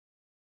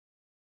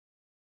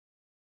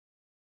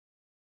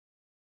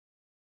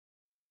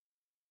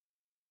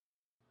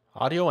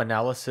Audio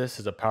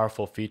analysis is a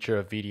powerful feature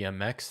of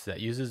VDMX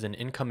that uses an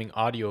incoming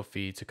audio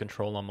feed to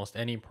control almost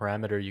any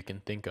parameter you can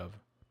think of.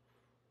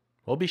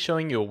 We'll be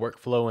showing you a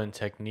workflow and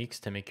techniques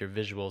to make your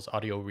visuals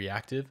audio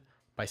reactive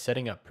by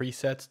setting up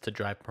presets to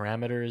drive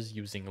parameters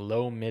using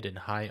low, mid, and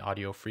high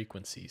audio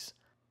frequencies.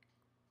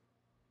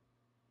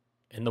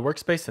 In the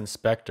Workspace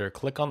Inspector,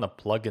 click on the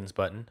Plugins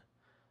button,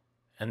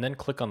 and then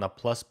click on the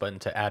plus button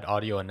to add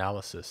audio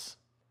analysis.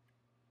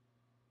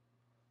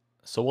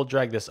 So we'll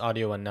drag this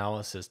audio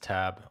analysis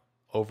tab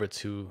over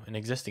to an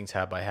existing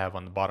tab I have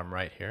on the bottom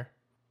right here.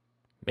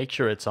 Make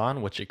sure it's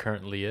on, which it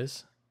currently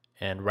is,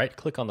 and right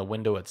click on the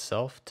window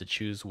itself to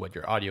choose what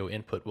your audio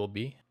input will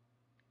be.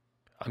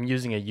 I'm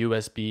using a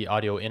USB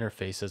audio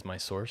interface as my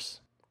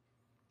source.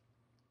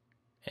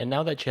 And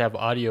now that you have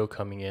audio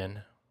coming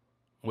in,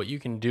 what you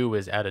can do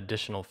is add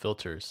additional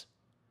filters.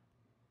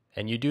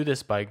 And you do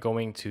this by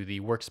going to the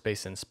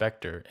Workspace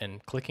Inspector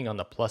and clicking on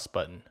the plus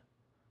button.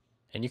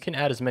 And you can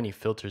add as many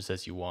filters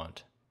as you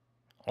want.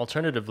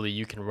 Alternatively,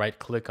 you can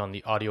right-click on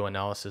the audio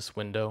analysis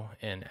window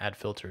and add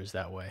filters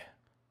that way.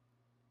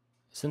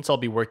 Since I'll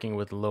be working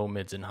with low,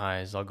 mids, and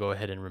highs, I'll go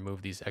ahead and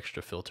remove these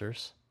extra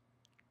filters.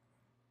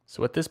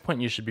 So at this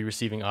point, you should be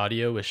receiving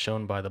audio as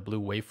shown by the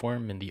blue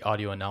waveform in the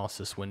audio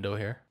analysis window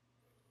here.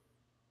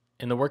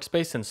 In the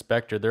Workspace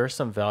Inspector, there are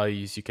some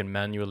values you can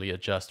manually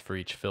adjust for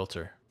each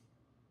filter.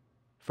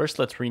 First,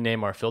 let's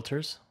rename our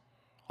filters.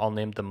 I'll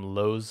name them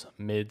lows,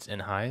 mids,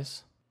 and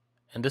highs.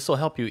 And this will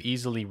help you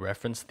easily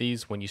reference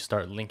these when you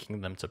start linking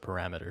them to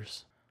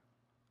parameters.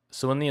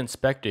 So in the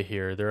inspector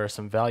here, there are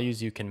some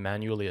values you can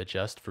manually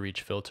adjust for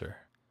each filter.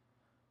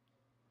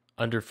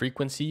 Under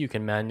frequency, you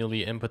can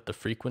manually input the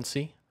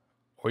frequency,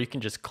 or you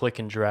can just click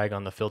and drag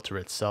on the filter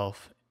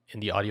itself in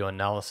the audio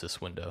analysis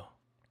window.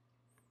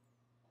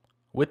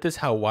 Width is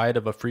how wide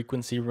of a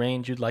frequency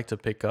range you'd like to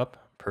pick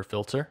up per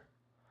filter.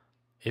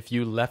 If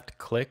you left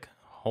click,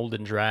 hold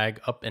and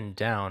drag up and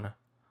down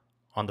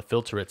on the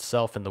filter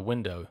itself in the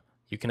window,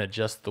 you can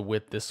adjust the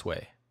width this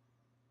way.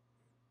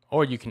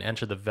 Or you can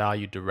enter the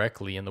value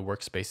directly in the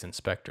Workspace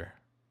Inspector.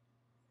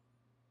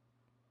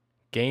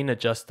 Gain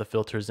adjusts the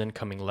filter's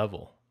incoming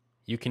level.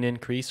 You can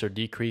increase or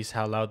decrease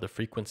how loud the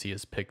frequency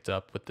is picked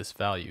up with this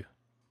value.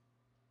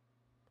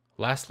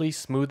 Lastly,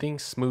 smoothing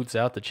smooths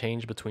out the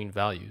change between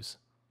values.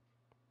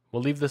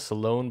 We'll leave this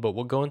alone, but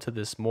we'll go into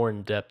this more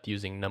in depth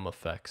using num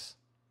effects.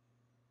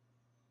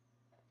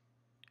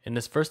 In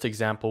this first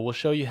example, we'll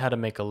show you how to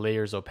make a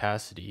layer's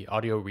opacity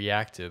audio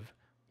reactive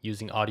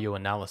using audio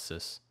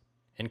analysis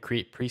and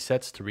create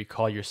presets to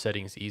recall your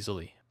settings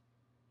easily.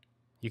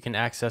 You can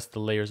access the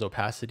layer's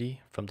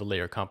opacity from the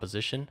layer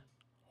composition,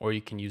 or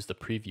you can use the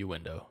preview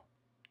window.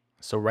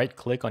 So right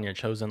click on your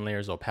chosen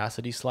layer's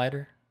opacity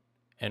slider,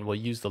 and we'll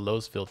use the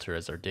lows filter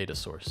as our data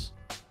source.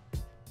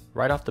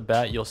 Right off the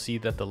bat, you'll see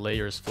that the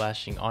layer is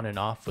flashing on and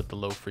off with the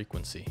low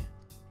frequency.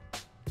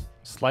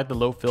 Slide the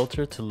low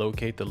filter to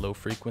locate the low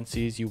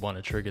frequencies you want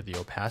to trigger the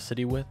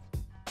opacity with,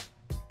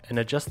 and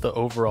adjust the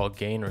overall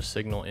gain or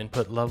signal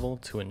input level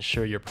to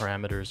ensure your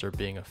parameters are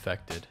being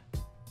affected.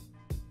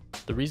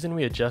 The reason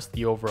we adjust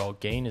the overall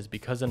gain is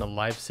because in a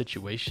live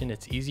situation,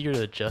 it's easier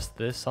to adjust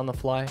this on the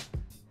fly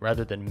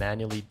rather than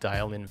manually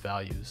dial in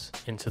values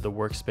into the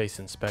Workspace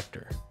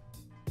Inspector.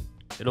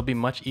 It'll be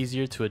much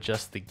easier to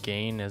adjust the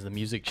gain as the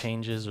music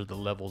changes or the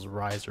levels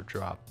rise or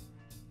drop.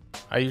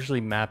 I usually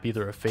map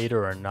either a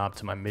fader or a knob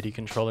to my MIDI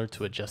controller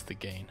to adjust the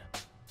gain.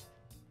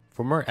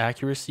 For more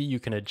accuracy,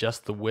 you can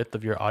adjust the width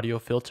of your audio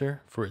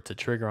filter for it to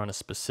trigger on a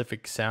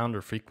specific sound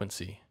or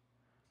frequency.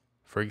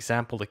 For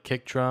example, a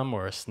kick drum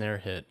or a snare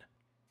hit.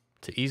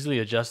 To easily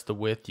adjust the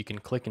width, you can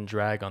click and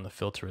drag on the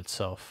filter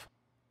itself.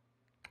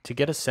 To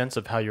get a sense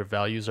of how your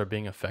values are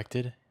being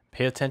affected,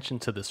 pay attention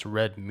to this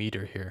red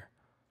meter here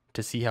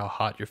to see how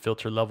hot your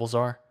filter levels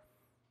are,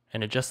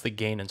 and adjust the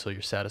gain until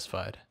you're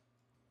satisfied.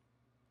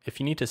 If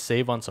you need to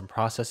save on some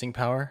processing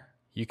power,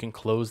 you can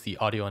close the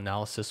audio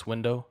analysis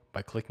window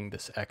by clicking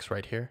this X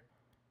right here.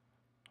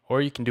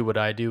 Or you can do what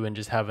I do and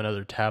just have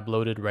another tab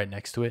loaded right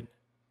next to it,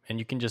 and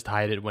you can just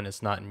hide it when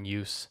it's not in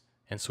use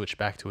and switch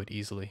back to it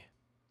easily.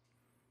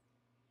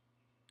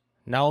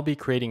 Now I'll be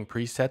creating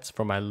presets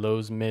for my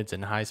lows, mids,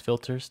 and highs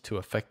filters to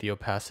affect the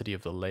opacity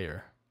of the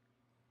layer.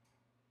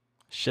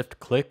 Shift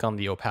click on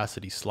the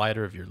opacity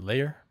slider of your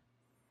layer.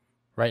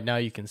 Right now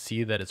you can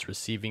see that it's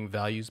receiving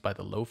values by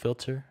the low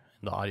filter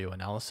in the audio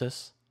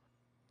analysis.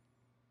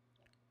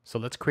 So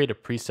let's create a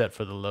preset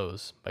for the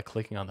lows by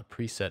clicking on the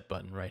preset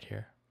button right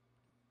here.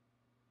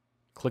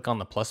 Click on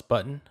the plus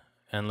button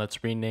and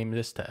let's rename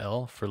this to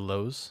L for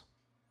lows.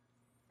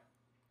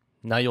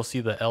 Now you'll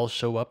see the L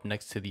show up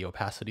next to the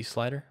opacity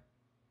slider,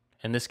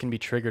 and this can be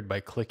triggered by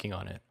clicking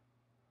on it.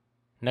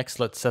 Next,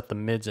 let's set the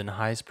mids and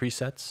highs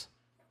presets.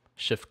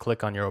 Shift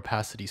click on your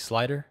opacity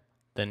slider,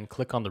 then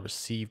click on the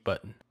receive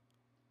button.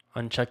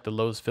 Uncheck the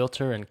lows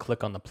filter and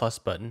click on the plus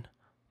button.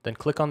 Then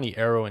click on the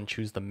arrow and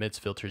choose the mids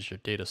filter as your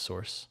data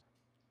source.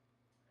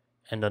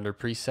 And under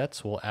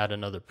presets, we'll add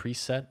another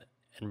preset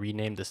and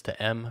rename this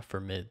to M for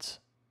mids.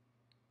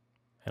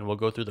 And we'll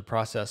go through the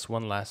process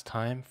one last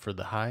time for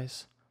the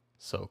highs.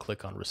 So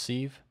click on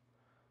receive,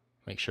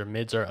 Make sure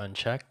mids are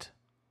unchecked.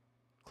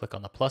 Click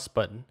on the plus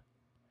button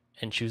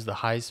and choose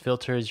the highs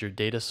filter as your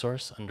data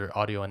source under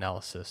audio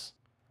analysis.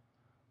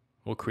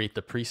 We'll create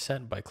the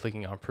preset by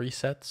clicking on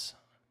presets,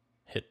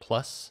 hit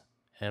plus,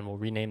 and we'll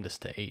rename this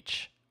to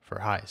H for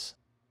highs.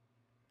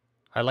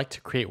 I like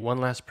to create one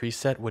last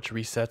preset which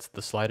resets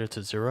the slider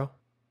to 0.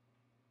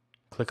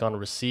 Click on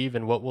receive,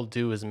 and what we'll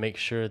do is make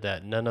sure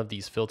that none of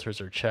these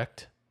filters are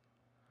checked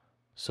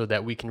so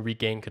that we can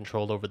regain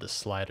control over the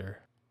slider,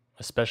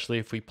 especially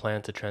if we plan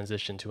to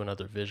transition to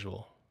another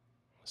visual.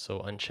 So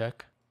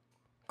uncheck,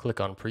 click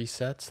on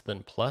presets,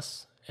 then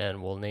plus,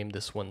 and we'll name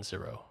this one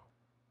 0.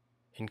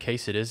 In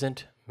case it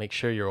isn't, make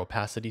sure your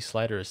opacity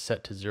slider is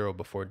set to 0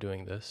 before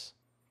doing this.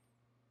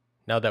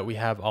 Now that we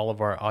have all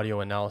of our audio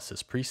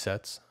analysis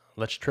presets,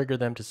 let's trigger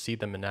them to see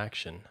them in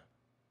action.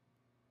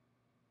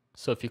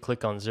 So if you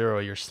click on 0,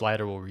 your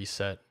slider will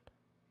reset,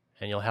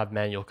 and you'll have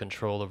manual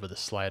control over the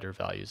slider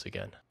values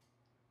again.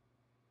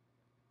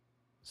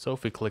 So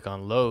if we click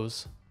on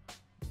lows,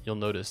 you'll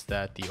notice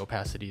that the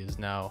opacity is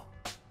now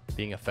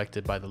being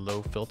affected by the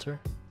low filter.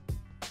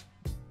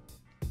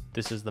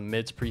 This is the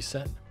mids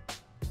preset.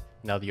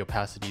 Now the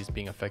opacity is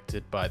being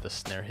affected by the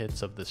snare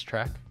hits of this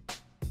track.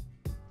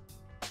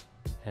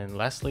 And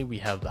lastly, we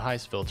have the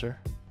highs filter.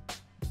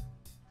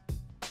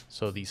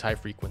 So these high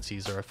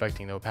frequencies are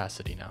affecting the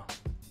opacity now.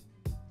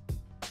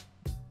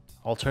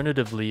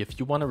 Alternatively, if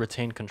you want to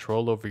retain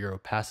control over your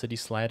opacity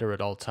slider at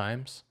all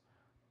times,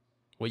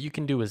 what you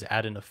can do is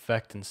add an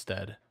effect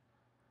instead.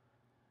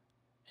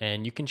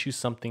 And you can choose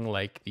something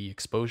like the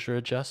exposure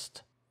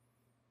adjust.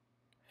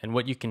 And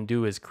what you can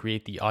do is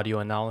create the audio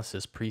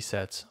analysis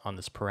presets on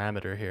this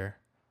parameter here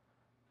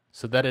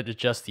so that it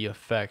adjusts the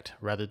effect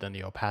rather than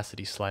the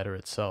opacity slider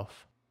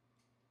itself.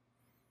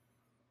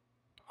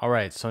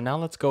 Alright, so now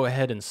let's go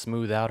ahead and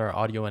smooth out our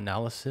audio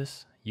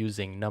analysis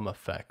using num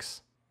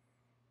effects.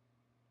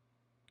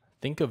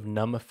 Think of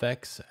num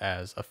effects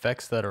as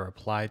effects that are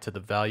applied to the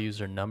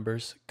values or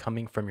numbers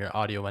coming from your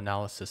audio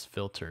analysis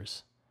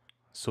filters.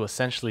 So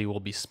essentially we'll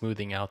be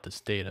smoothing out this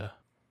data.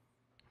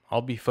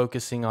 I'll be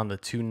focusing on the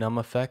two num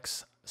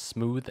effects,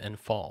 smooth and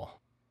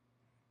fall.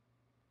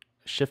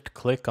 Shift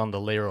click on the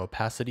layer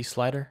opacity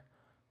slider,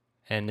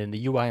 and in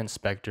the UI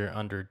inspector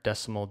under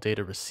decimal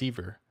data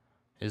receiver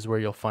is where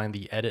you'll find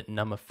the edit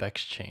num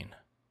effects chain.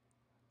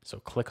 So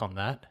click on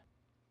that.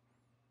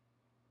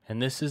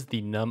 And this is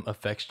the num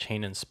effects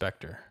chain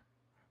inspector.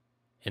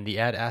 In the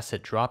add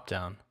asset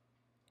dropdown,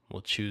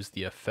 we'll choose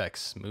the effect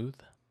smooth.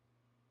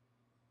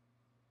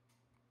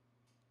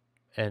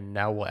 And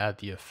now we'll add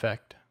the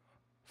effect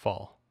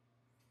fall.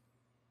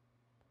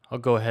 I'll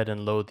go ahead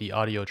and load the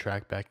audio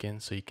track back in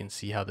so you can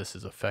see how this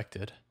is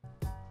affected.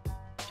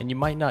 And you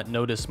might not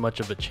notice much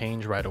of a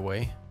change right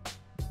away,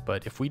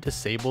 but if we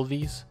disable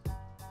these,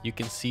 you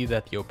can see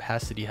that the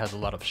opacity has a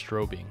lot of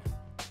strobing.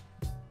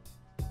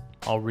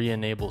 I'll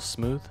re-enable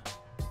smooth,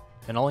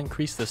 and I'll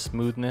increase the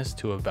smoothness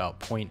to about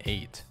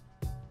 0.8.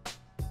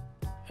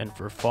 And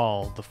for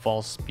fall, the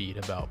fall speed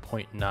about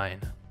 0.9.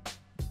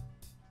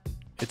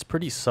 It's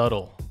pretty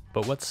subtle,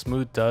 but what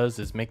smooth does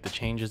is make the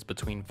changes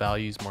between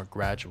values more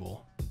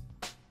gradual.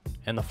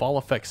 And the fall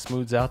effect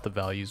smooths out the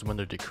values when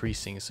they're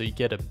decreasing, so you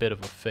get a bit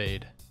of a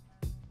fade.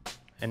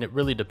 And it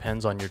really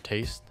depends on your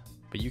taste,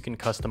 but you can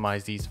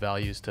customize these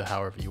values to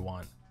however you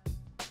want.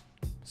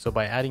 So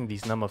by adding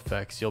these num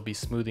effects, you'll be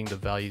smoothing the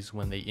values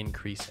when they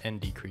increase and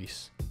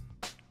decrease.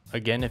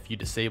 Again, if you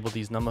disable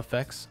these num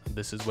effects,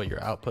 this is what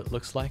your output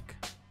looks like.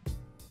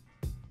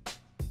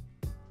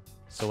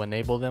 So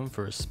enable them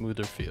for a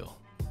smoother feel.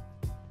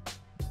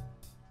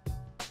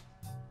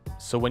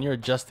 So when you're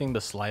adjusting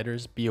the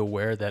sliders, be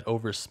aware that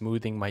over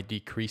smoothing might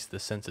decrease the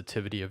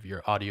sensitivity of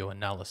your audio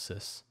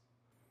analysis.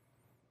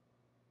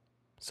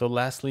 So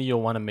lastly,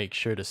 you'll want to make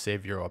sure to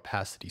save your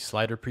opacity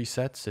slider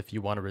presets if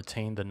you want to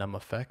retain the num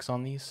effects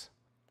on these.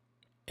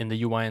 In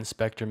the UI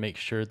inspector, make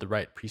sure the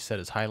right preset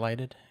is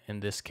highlighted,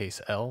 in this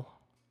case L,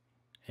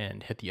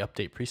 and hit the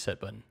update preset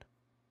button.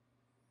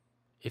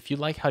 If you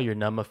like how your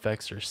num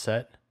effects are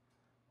set,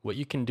 what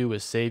you can do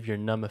is save your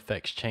num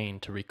effects chain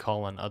to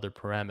recall on other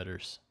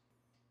parameters.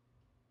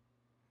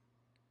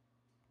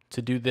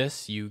 To do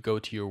this, you go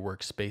to your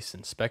workspace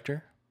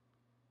inspector,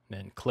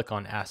 then click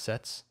on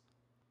assets.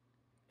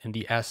 In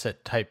the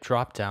asset type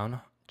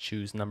dropdown,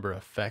 choose number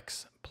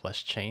effects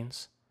plus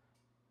chains.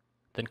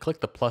 Then click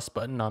the plus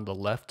button on the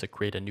left to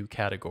create a new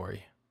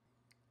category.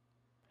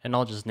 And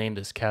I'll just name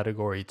this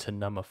category to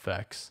num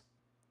effects.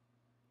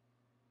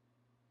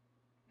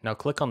 Now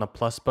click on the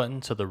plus button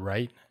to the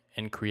right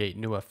and create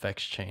new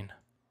effects chain.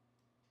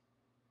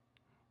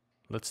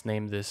 Let's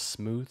name this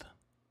smooth.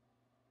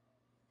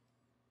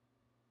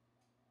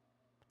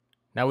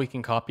 Now we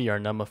can copy our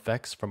num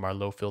effects from our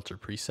low filter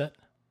preset.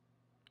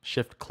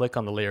 Shift click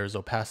on the layer's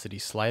opacity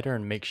slider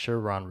and make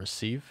sure we're on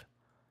receive.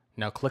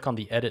 Now click on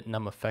the edit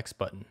num effects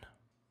button.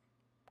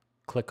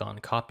 Click on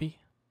copy.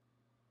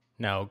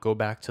 Now go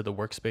back to the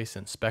workspace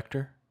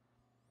inspector.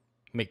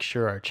 Make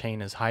sure our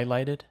chain is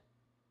highlighted.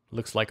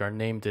 Looks like our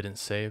name didn't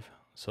save,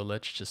 so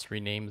let's just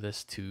rename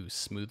this to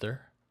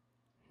smoother.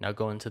 Now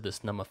go into this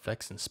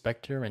NumEffects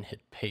inspector and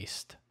hit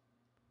paste.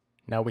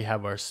 Now we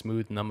have our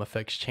smooth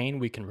NumEffects chain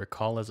we can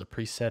recall as a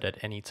preset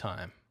at any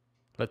time.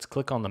 Let's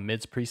click on the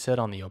mids preset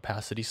on the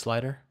opacity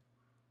slider,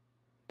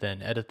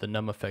 then edit the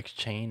NumEffects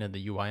chain in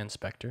the UI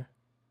inspector.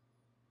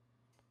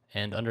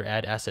 And under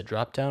add asset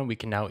dropdown, we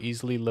can now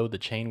easily load the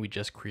chain we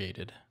just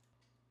created.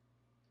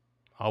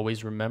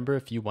 Always remember,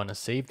 if you want to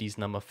save these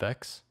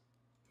NumEffects,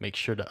 make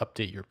sure to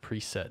update your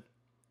preset.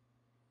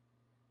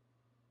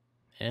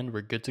 And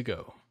we're good to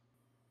go.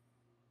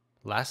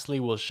 Lastly,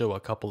 we'll show a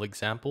couple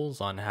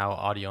examples on how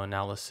audio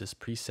analysis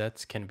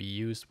presets can be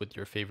used with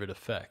your favorite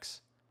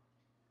effects.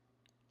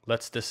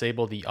 Let's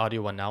disable the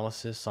audio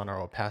analysis on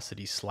our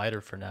opacity slider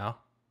for now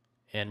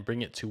and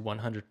bring it to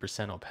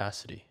 100%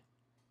 opacity.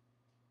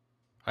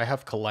 I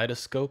have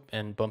kaleidoscope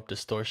and bump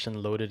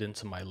distortion loaded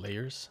into my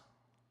layers.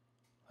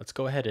 Let's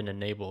go ahead and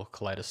enable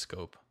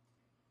kaleidoscope.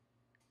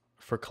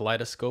 For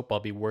kaleidoscope, I'll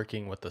be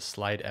working with the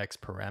slide X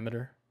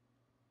parameter,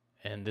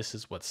 and this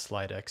is what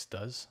slide X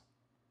does.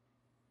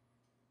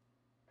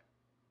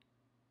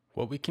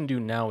 What we can do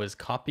now is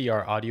copy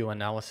our audio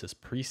analysis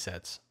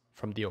presets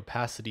from the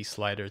opacity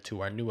slider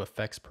to our new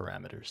effects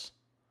parameters.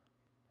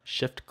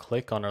 Shift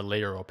click on our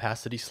layer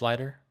opacity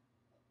slider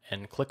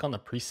and click on the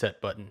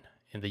preset button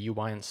in the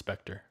UI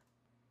inspector.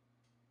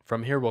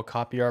 From here, we'll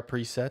copy our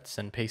presets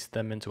and paste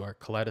them into our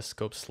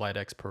kaleidoscope slide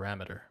X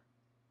parameter.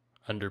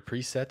 Under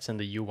presets in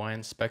the UI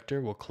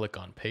inspector, we'll click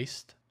on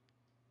paste.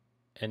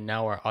 And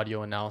now our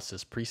audio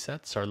analysis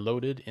presets are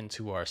loaded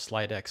into our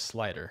slide X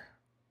slider.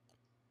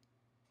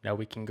 Now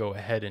we can go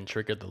ahead and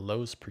trigger the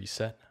lows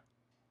preset.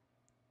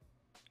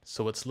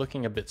 So it's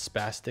looking a bit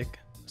spastic,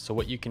 so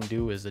what you can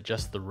do is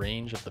adjust the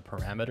range of the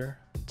parameter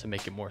to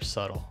make it more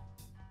subtle.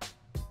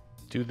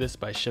 Do this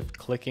by shift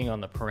clicking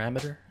on the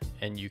parameter,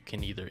 and you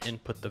can either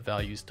input the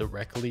values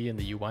directly in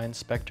the UI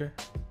inspector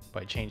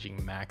by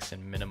changing max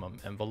and minimum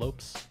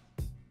envelopes,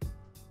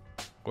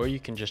 or you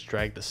can just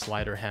drag the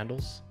slider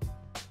handles.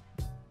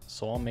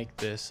 So I'll make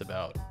this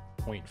about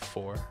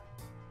 0.4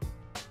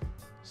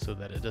 so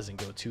that it doesn't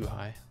go too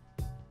high.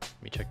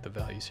 Let me check the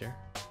values here.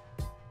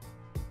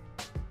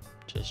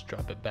 Just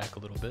drop it back a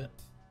little bit.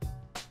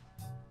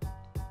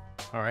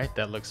 Alright,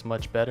 that looks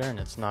much better and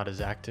it's not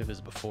as active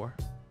as before.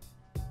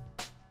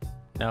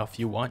 Now if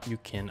you want, you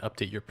can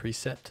update your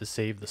preset to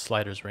save the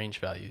slider's range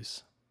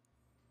values.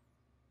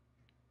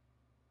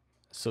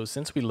 So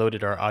since we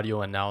loaded our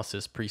audio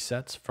analysis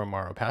presets from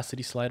our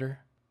opacity slider,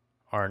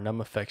 our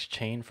NumEffects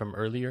chain from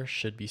earlier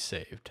should be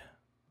saved.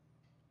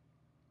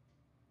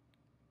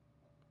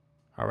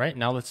 Alright,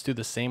 now let's do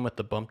the same with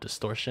the bump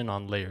distortion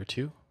on layer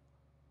 2.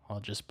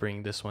 I'll just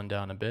bring this one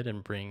down a bit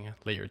and bring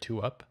layer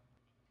 2 up.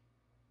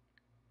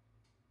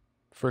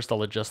 First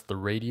I'll adjust the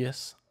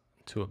radius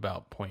to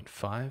about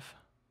 0.5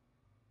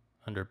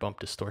 under bump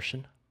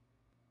distortion.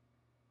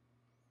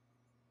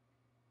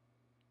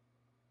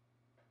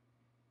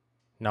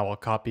 Now I'll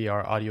copy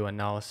our audio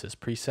analysis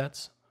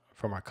presets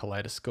from our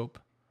kaleidoscope.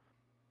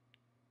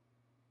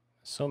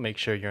 So make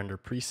sure you're under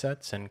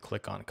presets and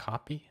click on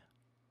copy.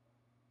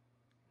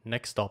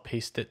 Next I'll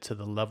paste it to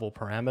the level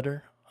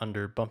parameter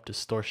under bump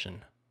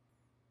distortion.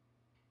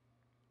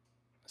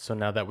 So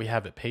now that we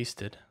have it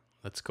pasted,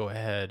 let's go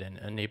ahead and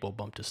enable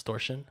bump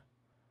distortion.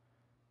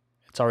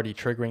 It's already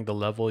triggering the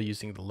level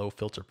using the low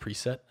filter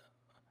preset.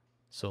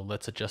 So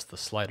let's adjust the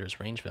slider's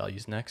range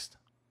values next.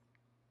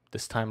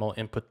 This time I'll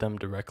input them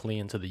directly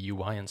into the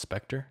UI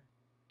inspector.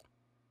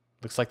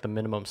 Looks like the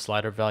minimum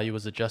slider value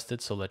was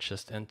adjusted, so let's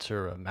just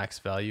enter a max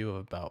value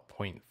of about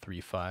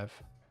 0.35.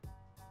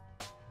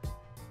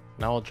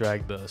 Now I'll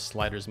drag the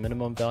slider's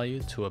minimum value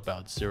to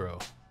about 0.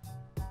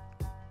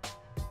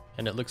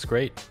 And it looks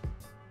great.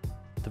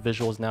 The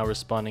visual is now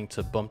responding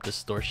to bump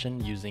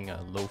distortion using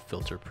a low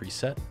filter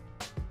preset.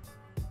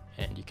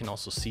 And you can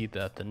also see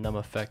that the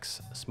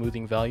NumEffects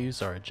smoothing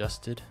values are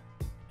adjusted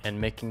and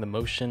making the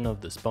motion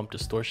of this bump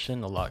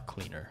distortion a lot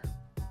cleaner.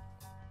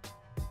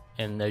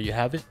 And there you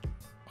have it,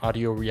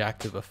 audio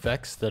reactive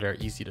effects that are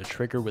easy to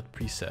trigger with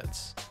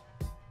presets.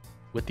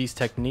 With these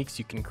techniques,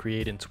 you can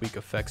create and tweak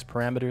effects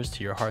parameters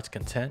to your heart's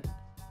content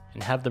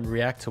and have them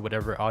react to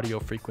whatever audio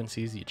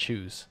frequencies you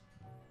choose.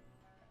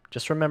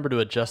 Just remember to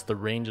adjust the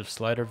range of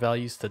slider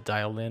values to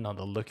dial in on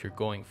the look you're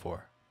going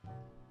for.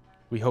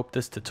 We hope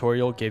this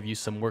tutorial gave you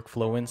some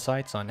workflow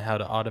insights on how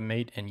to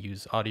automate and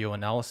use audio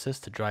analysis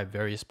to drive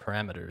various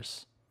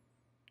parameters.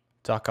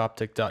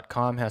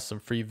 DocOptic.com has some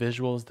free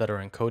visuals that are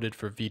encoded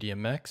for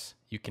VDMX.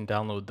 You can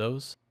download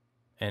those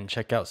and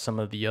check out some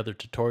of the other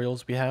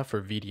tutorials we have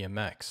for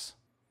VDMX.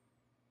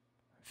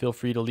 Feel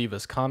free to leave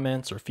us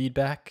comments or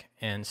feedback,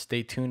 and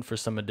stay tuned for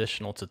some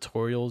additional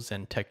tutorials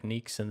and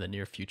techniques in the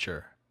near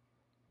future.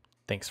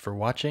 Thanks for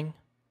watching.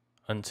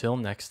 Until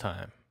next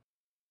time.